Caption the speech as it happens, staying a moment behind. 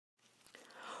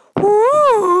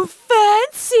Ooh,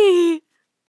 fancy!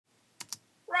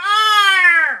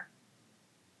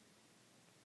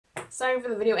 Sorry for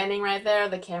the video ending right there.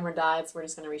 The camera died, so we're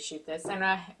just going to reshoot this. And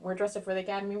we're dressed up for the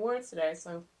Academy Awards today,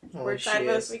 so we're excited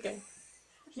for this weekend.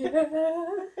 Yeah!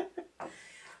 Well,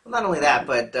 not only that,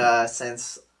 but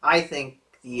since I think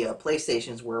the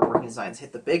PlayStation's where working designs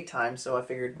hit the big time, so I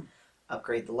figured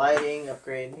upgrade the lighting,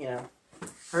 upgrade,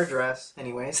 her dress,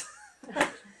 anyways.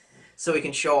 So we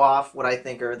can show off what I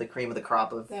think are the cream of the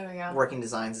crop of working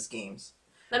designs as games.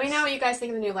 Let me know what you guys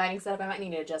think of the new lighting setup. I might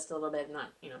need to adjust a little bit,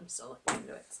 I'm still looking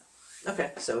into it. So.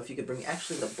 Okay, so if you could bring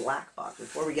actually the black box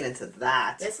before we get into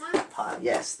that. This one?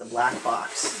 Yes, the black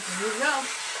box. Here you go.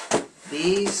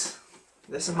 This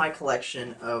is my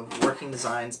collection of working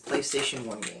designs PlayStation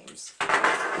 1 games.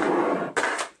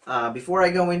 Before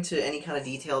I go into any kind of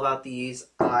detail about these,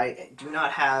 I do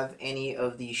not have any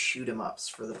of these shoot-em-ups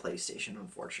for the PlayStation,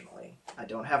 unfortunately. I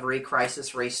don't have Ray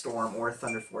Crisis, Ray Storm, or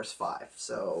Thunder Force 5,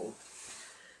 so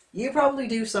you probably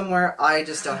do somewhere. I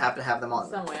just don't happen to have them on.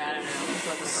 Somewhere, I don't know.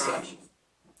 So,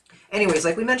 anyways,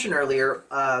 like we mentioned earlier,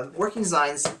 working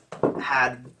designs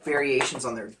had variations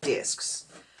on their discs.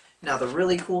 Now, the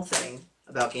really cool thing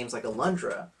about games like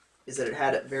Alundra is that it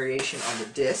had a variation on the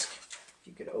disc. If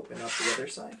you could open up the other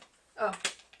side. Oh.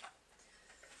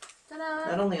 Ta-da!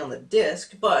 Not only on the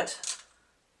disc, but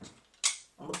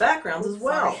on the backgrounds as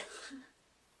well.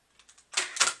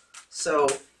 So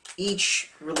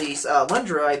each release,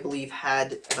 Alundra, I believe,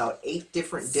 had about 8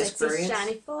 different disc variants.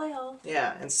 Shiny foil.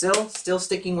 Yeah, and still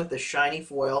sticking with the shiny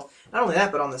foil. Not only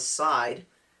that, but on the side,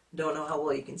 don't know how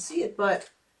well you can see it, but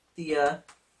the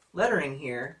lettering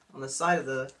here on the side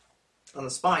of on the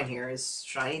spine here is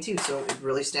shiny too, so it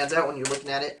really stands out when you're looking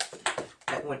at it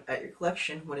at your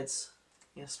collection when it's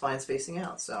spine's facing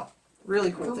out. So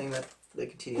really cool thing that they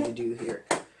continue to do here.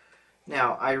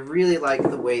 Now I really like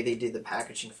the way they did the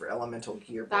packaging for Elemental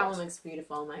Gearbolt. That one looks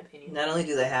beautiful in my opinion. Not only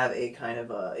do they have a kind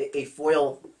of a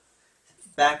foil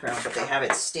background, but they have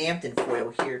it stamped in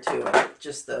foil here too. And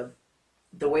just the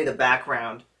way the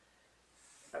background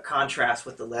contrast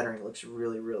with the lettering looks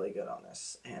really, really good on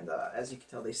this. And as you can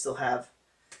tell, they still have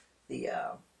the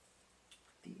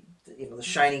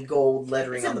shiny gold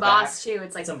lettering on the back. It's embossed too.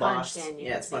 It's like punched in.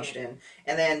 Yeah, it's punched in.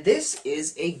 And then this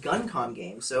is a GunCon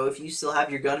game. So if you still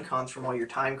have your GunCons from all your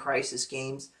Time Crisis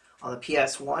games on the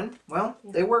PS1, well,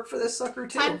 they work for this sucker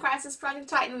too. Time Crisis Project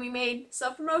Titan. We made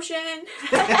self-promotion.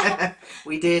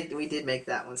 we did make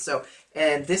that one. So,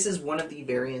 and this is one of the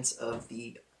variants of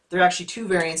the. There are actually 2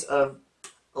 variants of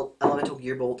Elemental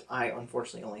Gearbolt. I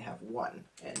unfortunately only have one,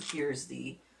 and here's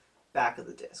the back of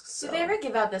the disc. So. Did they ever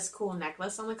give out this cool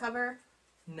necklace on the cover?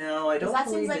 No, I don't. That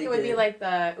seems like it would be like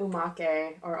the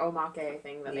umake or omake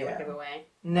thing that they would give away.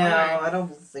 No, I don't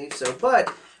believe so.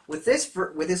 But with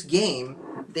this game,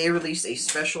 they released a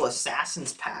special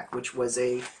Assassin's Pack, which was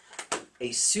a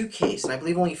suitcase, and I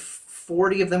believe only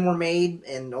 40 of them were made,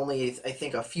 and only I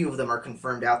think a few of them are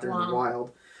confirmed out there in the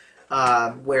wild.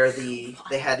 Where they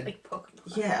had big Pokemon.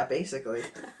 Yeah, basically,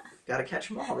 gotta catch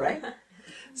them all, right?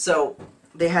 So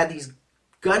they had these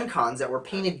GunCons that were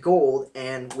painted gold,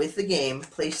 and with the game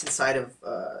placed inside of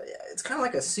it's kind of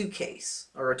like a suitcase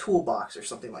or a toolbox or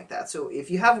something like that. So if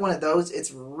you have one of those,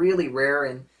 it's really rare,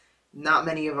 and not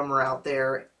many of them are out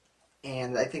there.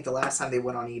 And I think the last time they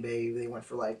went on eBay, they went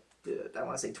for like I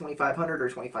want to say $2,500 or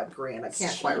 $25,000. I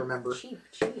can't quite remember. Cheap.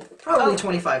 Probably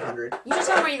 $2,500. You just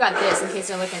tell them where you got this in case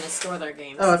they're looking to store their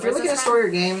games. Oh, if you're looking to store your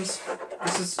games,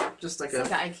 this is just like it's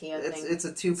like an IKEA thing. It's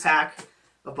a 2-pack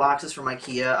of boxes from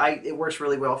IKEA. It works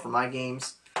really well for my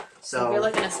games. So if you're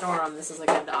looking to store them, this is a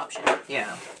good option.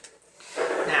 Yeah.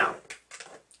 Now,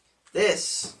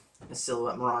 this is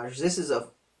Silhouette Mirage. This is a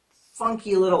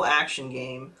funky little action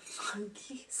game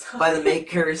by the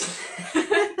makers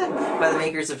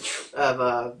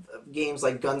of games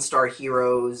like Gunstar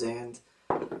Heroes and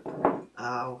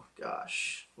oh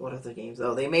gosh, what other games?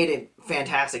 Oh, they made it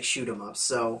fantastic shoot 'em ups.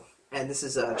 So, and this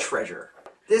is a treasure.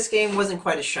 This game wasn't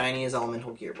quite as shiny as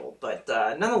Elemental Gearbolt, but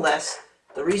nonetheless,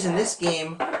 the reason this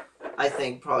game I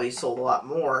think probably sold a lot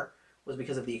more was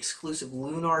because of the exclusive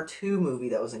Lunar 2 movie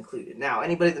that was included. Now,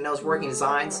 anybody that knows working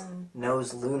designs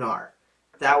knows Lunar.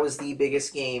 That was the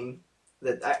biggest game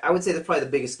that I would say that's probably the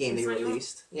biggest game they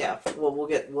released. Yeah, well, we'll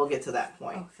get to that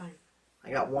point. Oh, fine. I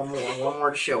got one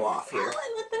more to show off here. Oh, I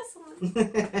want this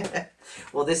one.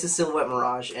 Well, this is Silhouette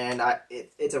Mirage, and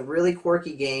it's a really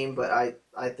quirky game, but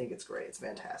I think it's great. It's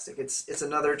fantastic. It's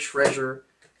another treasure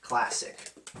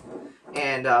classic.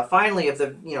 And finally, of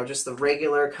the just the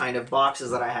regular kind of boxes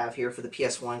that I have here for the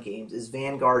PS1 games is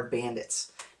Vanguard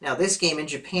Bandits. Now, this game in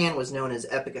Japan was known as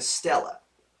Epica Stella.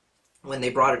 when they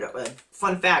brought it up.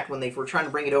 Fun fact, when they were trying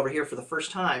to bring it over here for the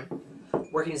first time,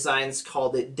 Working Designs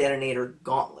called it Detonator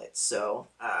Gauntlet. So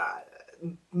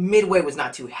Midway was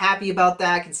not too happy about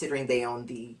that, considering they owned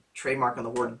the trademark on the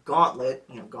word Gauntlet.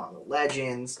 You know, Gauntlet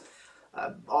Legends,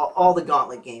 all the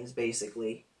Gauntlet games,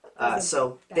 basically.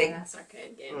 So badass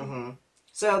arcade game.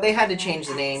 So they had to change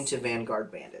the name to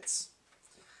Vanguard Bandits.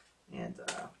 And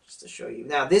just to show you.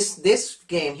 Now, this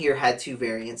game here had two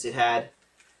variants. It had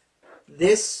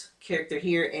this character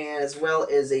here, and as well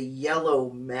as a yellow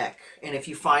mech. And if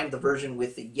you find the version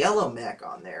with the yellow mech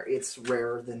on there, it's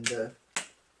rarer than the...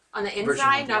 On the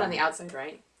inside, not on the outside,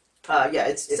 right? Yeah,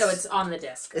 it's so it's on the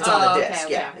disc. It's on the disc,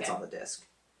 okay, yeah. Okay. It's on the disc.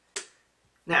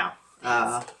 Now,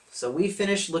 so we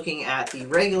finished looking at the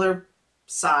regular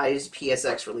size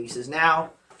PSX releases.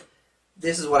 Now,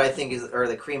 this is what I think is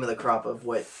the cream of the crop of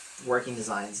what Working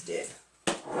Designs did.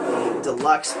 The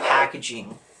deluxe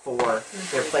packaging for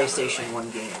their PlayStation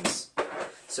 1 games.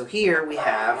 So here we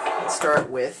have, let's start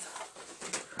with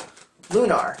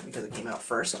Lunar, because it came out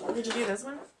first. Did you do this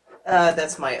one?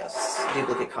 That's my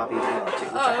duplicate copy of Lunar 2,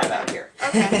 which I have out here.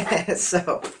 Okay.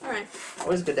 So, alright.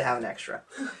 Always good to have an extra.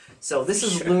 So this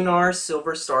is Lunar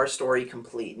Silver Star Story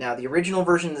Complete. Now, the original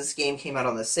version of this game came out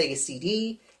on the Sega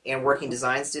CD, and Working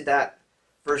Designs did that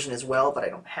version as well, but I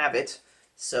don't have it.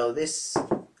 So this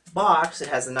box, it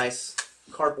has a nice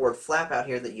cardboard flap out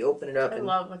here that you open it up. I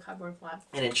love the cardboard flap.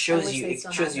 And it shows you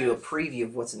a preview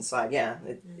of what's inside. Yeah,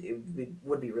 it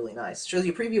would be really nice. It shows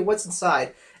you a preview of what's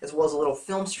inside, as well as a little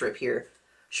film strip here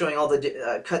showing all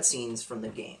the cutscenes from the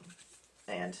game.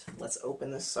 And let's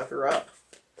open this sucker up.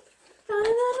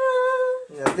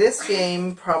 Now, this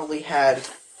game probably had,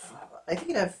 I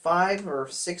think it had 5 or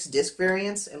 6 disc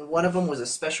variants, and one of them was a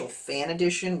special fan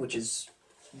edition, which is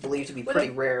believed to be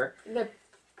pretty rare.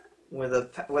 Where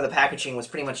the packaging was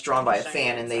pretty much drawn by a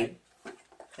fan, and they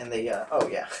oh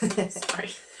yeah,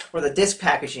 sorry. Where the disc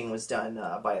packaging was done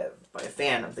by a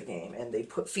fan of the game, and they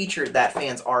featured that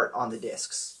fan's art on the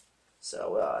discs.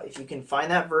 So if you can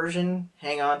find that version,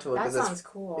 hang on to it, because sounds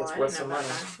cool. It's worth some money.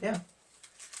 Yeah.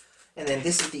 And then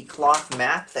this is the cloth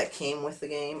map that came with the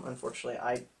game. Unfortunately,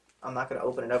 I'm not going to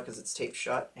open it up because it's taped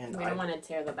shut, and we don't want to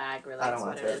tear the bag. Really, I don't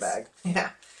want to tear the bag. Yeah.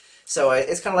 So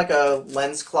it's kind of like a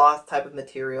lens cloth type of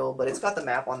material, but it's got the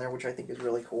map on there, which I think is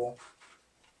really cool.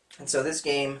 And so this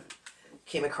game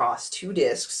came across 2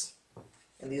 discs,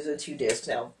 and these are the 2 discs.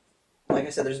 Now, like I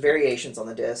said, there's variations on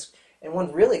the disc, and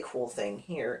one really cool thing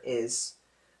here is,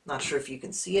 not sure if you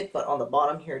can see it, but on the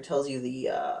bottom here it tells you the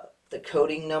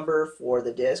coding number for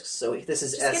the discs. So this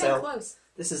is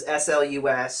This is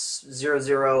SLUS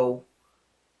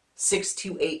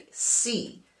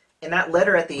 00628C. And that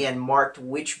letter at the end marked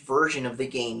which version of the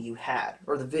game you had,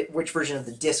 or which version of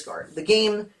the disc art. The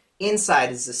game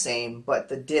inside is the same, but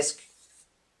the disc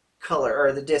color,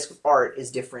 or the disc art, is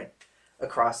different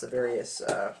across the various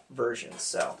versions.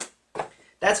 So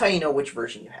that's how you know which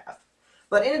version you have.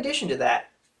 But in addition to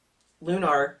that,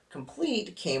 Lunar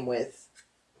Complete came with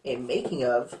a making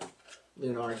of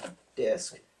Lunar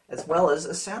disc, as well as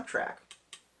a soundtrack.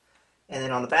 And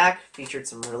then on the back, featured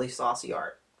some really saucy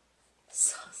art.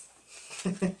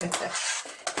 And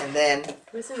then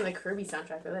we listened to the Kirby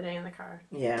soundtrack the other day in the car.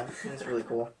 Yeah, it's really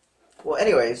cool. Well,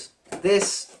 anyways,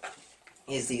 this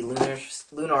is the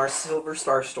Lunar Silver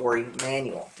Star Story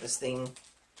manual. This thing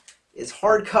is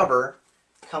hardcover,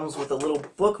 comes with a little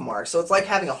bookmark, so it's like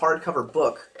having a hardcover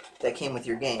book that came with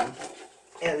your game.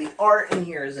 And the art in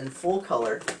here is in full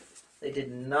color. They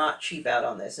did not cheap out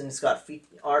on this, and it's got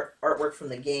artwork from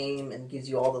the game, and gives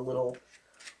you all the little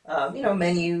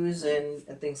menus and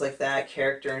things like that,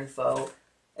 character info,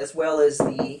 as well as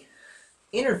the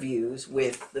interviews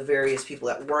with the various people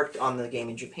that worked on the game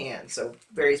in Japan. So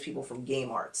various people from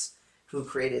Game Arts who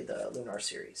created the Lunar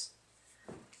series.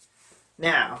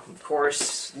 Now, of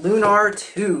course, Lunar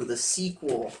 2, the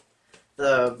sequel,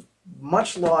 the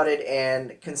much lauded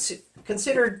and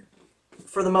considered,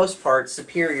 for the most part,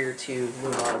 superior to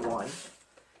Lunar 1,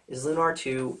 is Lunar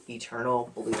 2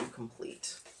 Eternal Blue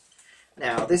Complete.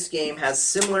 Now, this game has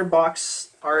similar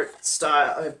box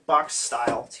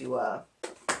style to, oh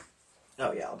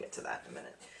yeah, I'll get to that in a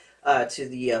minute, to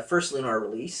the first Lunar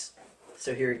release.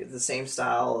 So here, the same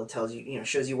style. It tells you,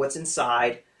 shows you what's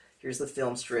inside. Here's the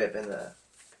film strip and the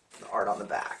art on the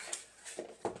back.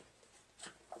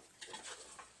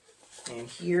 And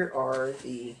here are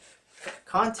the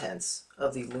contents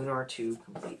of the Lunar 2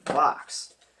 Complete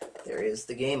box. There is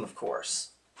the game, of course.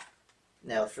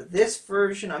 Now, for this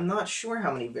version, I'm not sure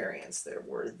how many variants there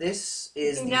were. This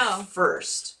is the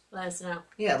first. Let us know.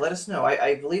 Yeah, let us know.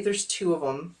 I believe there's 2 of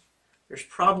them. There's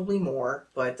probably more,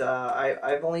 but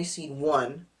I've only seen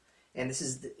one, And this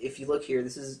is, if you look here,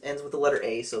 ends with the letter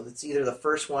A, so it's either the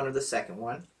first one or the second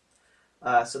one.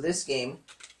 So this game,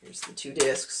 here's the 2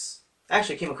 discs.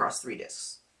 Actually, it came across 3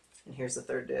 discs. And here's the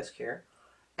 3rd disc here.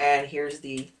 And here's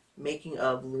the Making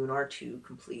of Lunar 2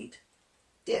 Complete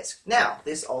disc. Now,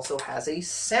 this also has a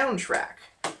soundtrack,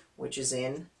 which is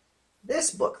in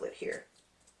this booklet here.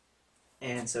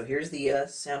 And so here's the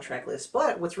soundtrack list.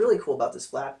 But what's really cool about this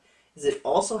flap is it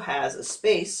also has a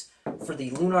space for the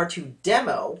Lunar 2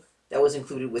 demo that was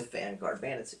included with Vanguard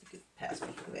Bandits. If you could pass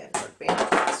me Vanguard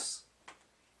Bandits.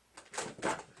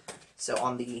 So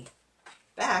on the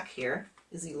back here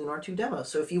is the Lunar 2 demo.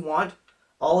 So if you want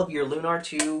all of your Lunar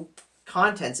 2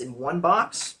 contents in one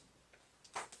box,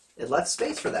 it left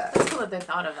space for that. It's cool that they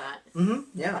thought of that.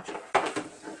 Yeah.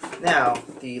 Now,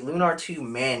 the Lunar 2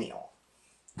 manual.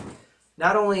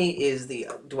 Not only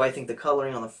do I think the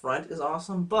coloring on the front is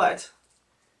awesome, but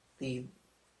the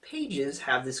pages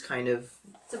have this kind of...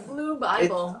 It's a blue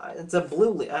Bible. It's a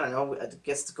blue leaf. I don't know. I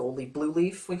guess it's a gold leaf, blue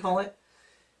leaf, we call it.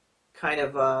 Kind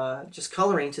of just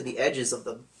coloring to the edges of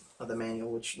the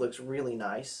manual, which looks really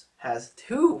nice. Has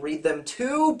two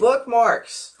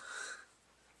bookmarks.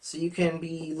 So you can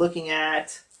be looking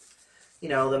at,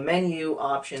 the menu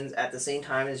options at the same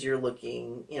time as you're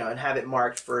looking, and have it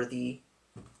marked for the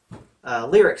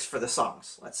lyrics for the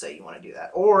songs. Let's say you want to do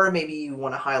that. Or maybe you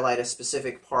want to highlight a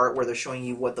specific part where they're showing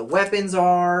you what the weapons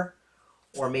are,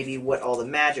 or maybe what all the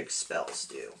magic spells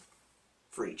do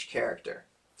for each character.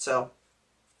 So,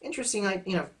 interesting,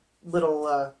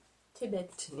 little...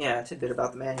 tidbit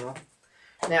about the manual.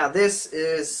 Now, this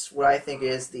is what I think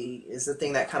is the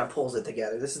thing that kind of pulls it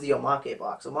together. This is the omake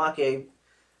box. Omake,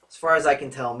 as far as I can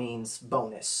tell, means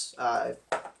bonus.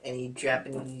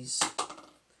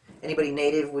 Anybody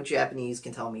native with Japanese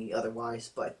can tell me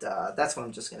otherwise, but that's what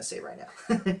I'm just going to say right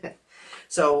now.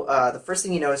 So the first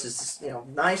thing you notice is this,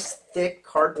 nice thick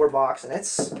cardboard box, and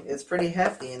it's pretty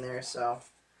hefty in there. So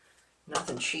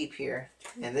nothing cheap here.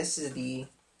 And this is the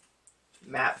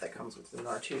map that comes with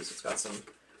Lunar 2. So it's got some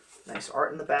nice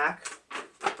art in the back,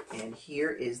 and here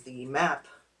is the map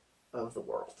of the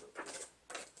world.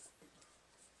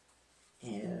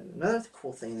 And another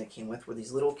cool thing that came with were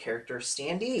these little character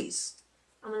standees.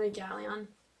 I'm gonna be Galleon.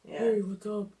 Yeah. Hey, what's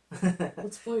up?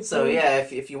 Let's fight. So yeah,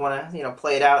 if you want to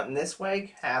play it out in this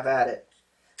way, have at it.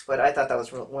 But I thought that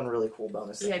was one really cool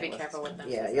bonus. You gotta be careful with them.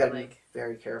 Yeah, you gotta be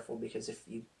very careful, because if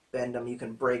you bend them, you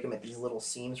can break them at these little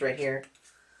seams right here.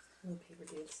 Little paper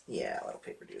dudes. Yeah, little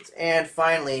paper dudes. And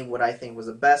finally, what I think was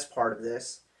the best part of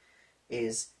this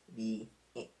is the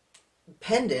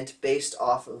pendant based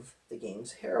off of the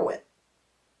game's heroine.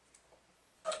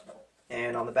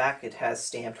 And on the back, it has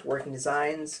stamped Working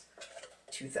Designs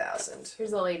 2000.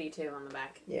 Here's the lady, too, on the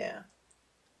back. Yeah.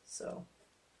 So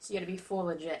you gotta be full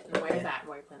legit and wear that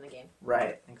while you're playing the game.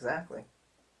 Right, exactly.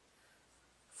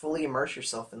 Fully immerse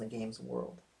yourself in the game's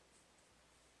world.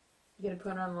 You gotta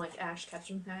put on, Ash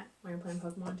Ketchum hat when you're playing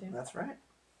Pokemon, too. That's right.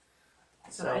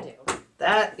 That's what I do.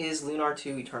 That is Lunar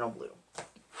 2 Eternal Blue.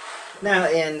 Now,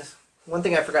 and one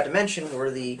thing I forgot to mention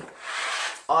were the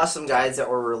awesome guides that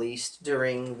were released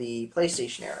during the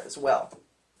PlayStation era as well.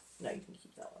 No, you can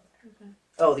keep that one there. Okay.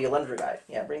 Oh, the Alundra guide.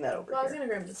 Yeah, bring that over Well, I was here.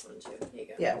 gonna grab this one, too. Here you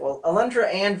go. Yeah, well,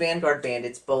 Alundra and Vanguard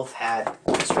Bandits both had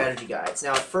strategy guides.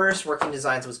 Now, at first, Working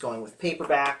Designs was going with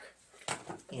paperback.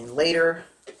 And later,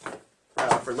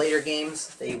 for later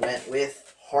games, they went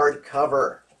with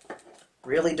hardcover.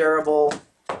 Really durable,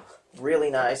 really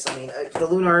nice. I mean, the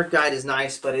Lunar guide is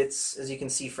nice, but it's, as you can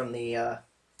see from the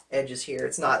edges here,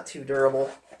 it's not too durable.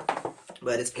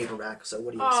 But it's paperback, so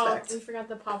what do you expect? We forgot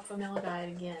the Pop Vanilla guide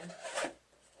again.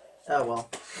 Oh, well,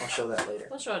 I'll show that later.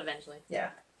 We'll show it eventually. Yeah.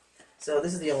 So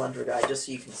this is the Alundra guide, just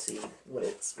so you can see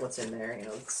what's in there.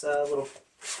 It's a little,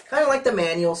 kind of like the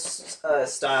manual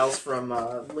styles from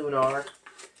Lunar,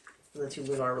 the 2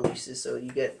 Lunar releases. So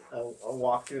you get a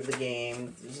walkthrough of the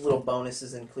game. There's little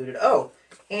bonuses included. Oh,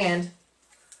 and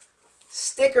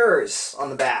stickers on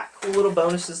the back. Cool little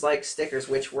bonuses like stickers,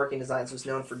 which Working Designs was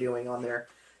known for doing on their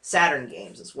Saturn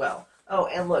games as well. Oh,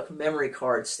 and look, memory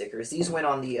card stickers. These went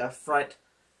on the front.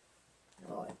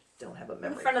 Oh, I don't have a memory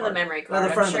card. In front of the memory card.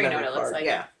 The front I'm sure of the you know memory what it looks card. like.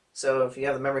 Yeah. So if you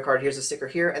have the memory card, here's a sticker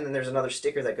here, and then there's another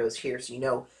sticker that goes here, so you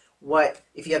know what,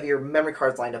 if you have your memory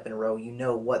cards lined up in a row, you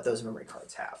know what those memory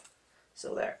cards have.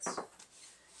 So that's,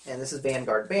 and this is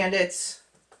Vanguard Bandits.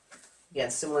 Again,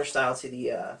 similar style to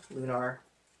the Lunar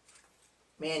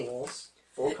manuals.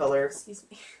 Full color. Excuse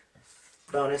me.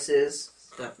 Bonuses.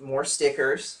 Got more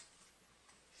stickers.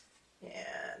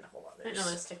 And hold on, I didn't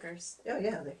know those stickers. Oh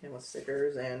yeah, they came with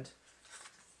stickers and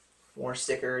more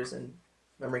stickers and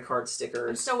memory card stickers.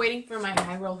 I'm still waiting for my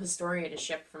Hyrule Historia to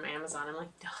ship from Amazon. I'm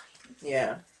like dying.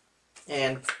 Yeah,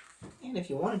 and And if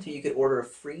you wanted to, you could order a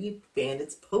free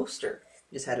Bandits poster.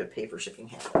 You just had to pay for shipping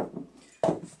handle.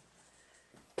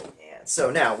 And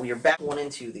so now we are back one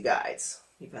into the guides.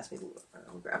 You pass me the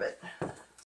I'll grab it.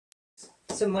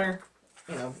 Similar,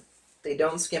 you know, they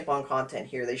don't skimp on content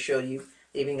here. They show you,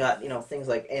 they even got, you know, things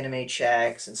like anime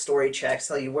checks and story checks,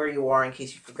 tell you where you are in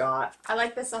case you forgot. I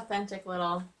like this authentic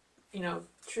little, you know,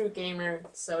 true gamer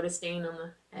soda stain on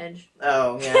the edge.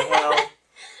 Oh, yeah, well,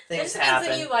 things happen.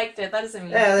 That you liked it. That doesn't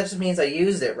mean... Yeah, that just means I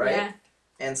used it, right? Yeah.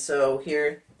 And so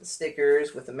here, the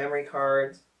stickers with the memory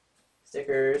cards,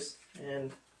 stickers,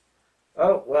 and...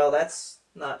 Oh, well, that's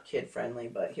not kid-friendly,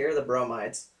 but here are the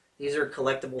bromides. These are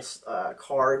collectible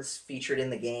cards featured in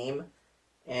the game,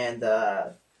 and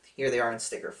here they are in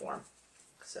sticker form.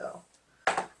 So,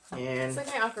 and... It's like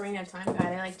my Ocarina of Time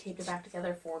guide. I, like, taped it back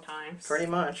together 4 times. Pretty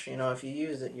much. You know, if you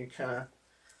use it, you kind of...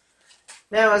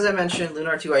 Now, as I mentioned,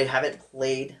 Lunar 2, I haven't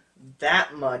played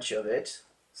that much of it,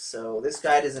 so this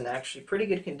guide is in actually pretty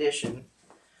good condition,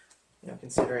 you know,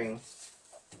 considering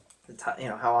the you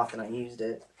know, how often I used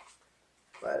it.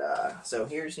 But, so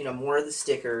here's, you know, more of the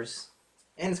stickers.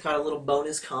 And it's got a little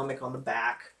bonus comic on the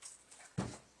back.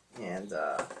 And,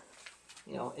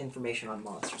 you know, information on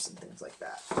monsters and things like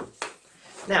that.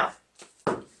 Now,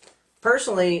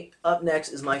 personally, up next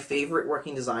is my favorite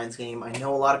Working Designs game. I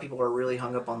know a lot of people are really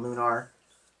hung up on Lunar.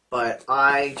 But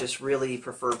I just really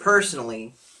prefer,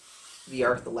 personally, the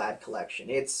Arc the Lad collection.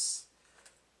 It's,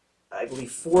 I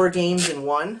believe, 4 games in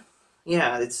one.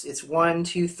 Yeah, it's 1,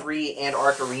 2, 3, and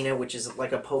Arc Arena, which is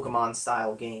like a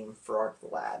Pokemon-style game for Arc the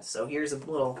Lad. So here's a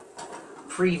little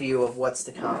preview of what's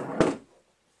to come.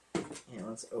 Yeah,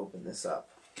 let's open this up.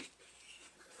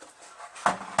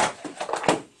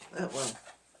 Oh, well.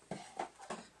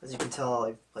 As you can tell,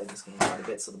 I've played this game quite a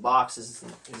bit, so the box is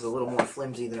a little more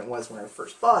flimsy than it was when I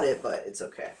first bought it, but it's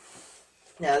okay.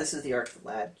 Now, this is the Arc the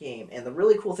Lad game, and the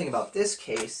really cool thing about this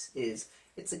case is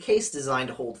it's a case designed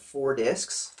to hold 4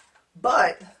 discs.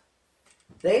 But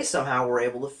they somehow were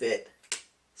able to fit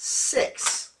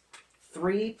 6,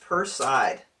 3 per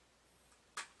side.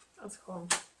 That's cool.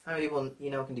 How many people, you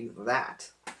know, can do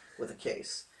that with a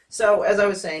case? So, as I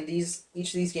was saying,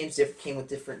 each of these games came with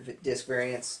different disc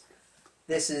variants.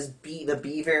 This is the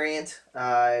B variant.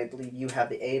 I believe you have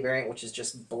the A variant, which is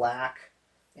just black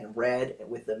and red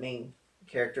with the main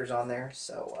characters on there.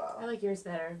 So I like yours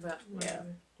better, but whatever.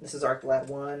 Yeah. This is Arc the Lad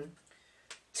 1.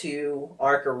 2,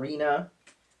 Arc Arena,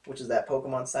 which is that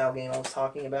Pokemon-style game I was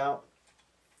talking about.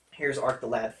 Here's Arc the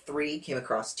Lad 3. Came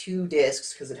across 2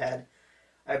 discs because it had,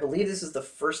 I believe this is the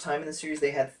first time in the series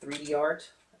they had 3D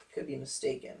art. I could be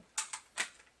mistaken,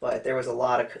 but there are a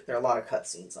lot of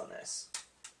cutscenes on this.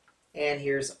 And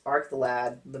here's Arc the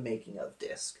Lad, the making of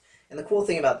disc. And the cool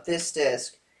thing about this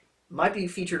disc might be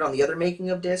featured on the other making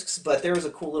of discs, but there was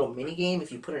a cool little mini game if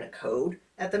you put in a code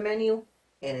at the menu.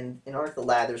 And in Arc the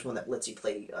Lad, there's one that lets you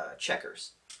play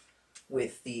checkers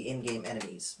with the in-game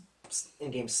enemies,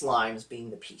 in-game slimes being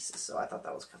the pieces. So I thought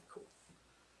that was kind of cool.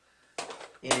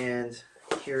 And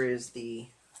here is the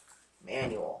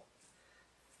manual.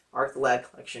 Arc the Lad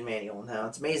Collection Manual. Now,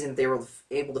 it's amazing that they were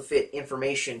able to fit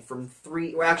information from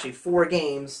 4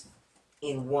 games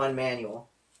in one manual.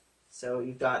 So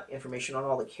you've got information on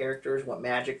all the characters, what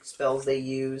magic spells they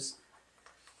use,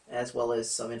 as well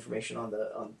as some information on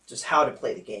just how to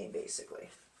play the game, basically.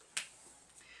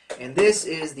 And this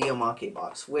is the Omake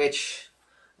box, which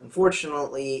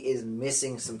unfortunately is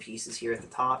missing some pieces here at the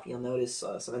top. You'll notice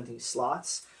some empty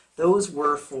slots. Those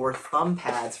were for thumb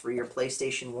pads for your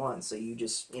PlayStation 1. So you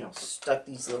just, you know, stuck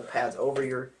these little pads over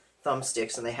your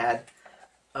thumbsticks, and they had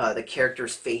the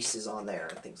characters' faces on there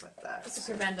and things like that. Just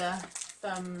to prevent a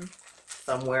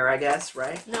thumb wear, I guess,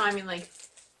 right? No, I mean like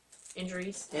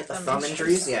injuries. Thumb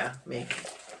injuries, yeah, maybe.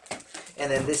 And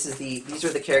then these are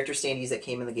the character standees that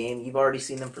came in the game. You've already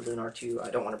seen them for Lunar 2. I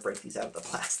don't want to break these out of the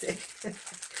plastic,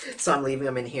 so I'm leaving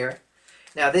them in here.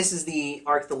 Now this is the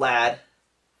Arc the Lad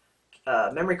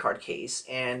memory card case,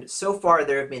 and so far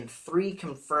there have been 3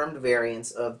 confirmed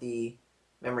variants of the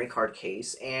memory card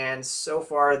case, and so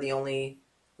far the only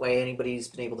way anybody's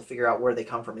been able to figure out where they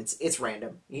come from, it's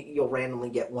random. You'll randomly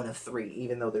get one of 3,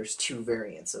 even though there's 2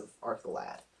 variants of Arc the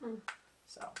Lad.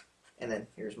 So, and then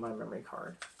here's my memory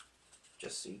card,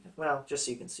 just so you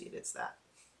can see it. It's that.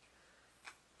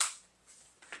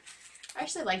 I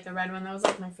actually like the red one. That was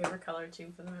like my favorite color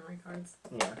too for the memory cards.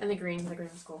 Yeah. And the green. The green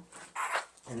was cool.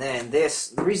 And then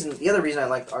the other reason I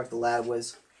liked Arc the Lad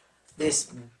was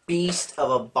this beast of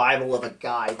a Bible of a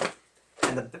guide.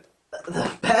 And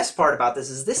the best part about this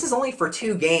is only for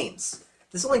 2 games.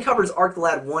 This only covers Arc the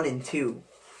Lad 1 and 2.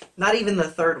 Not even the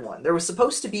 3rd one. There was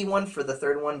supposed to be one for the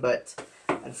 3rd one, but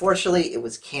unfortunately it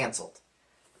was canceled.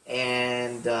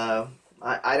 And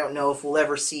I don't know if we'll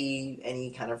ever see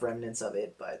any kind of remnants of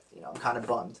it, but I'm kind of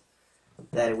bummed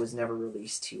that it was never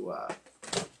released to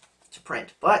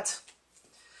print. But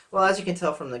well, as you can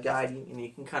tell from the guide,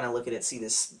 you can kind of look at it, see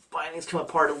this bindings come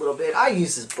apart a little bit. I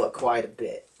use this book quite a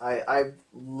bit. I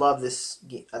love this.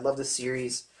 I love this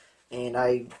series, and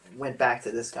I went back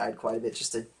to this guide quite a bit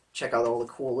just to check out all the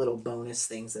cool little bonus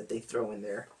things that they throw in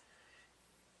there.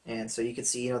 And so you can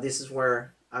see, this is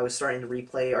where I was starting to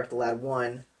replay Arc the Lad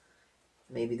 1.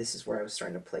 Maybe this is where I was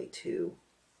starting to play 2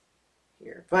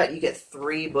 here. But you get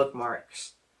 3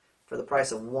 bookmarks for the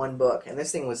price of 1 book. And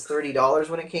this thing was $30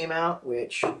 when it came out,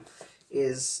 which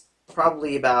is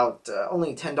probably about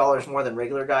only $10 more than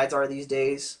regular guides are these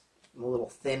days. The little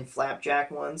thin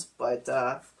flapjack ones. But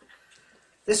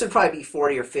this would probably be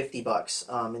 40 or 50 bucks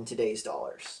in today's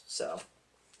dollars. So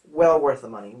well worth the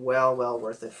money. Well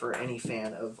worth it for any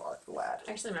fan of Arc the Lad.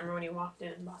 I actually remember when you walked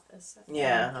in and bought this.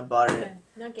 Yeah, I bought it at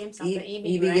not GameStop, but EB,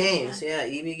 EB right? Games. Yeah,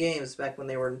 EB Games back when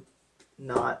they were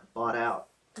not bought out.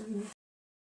 Mm-hmm.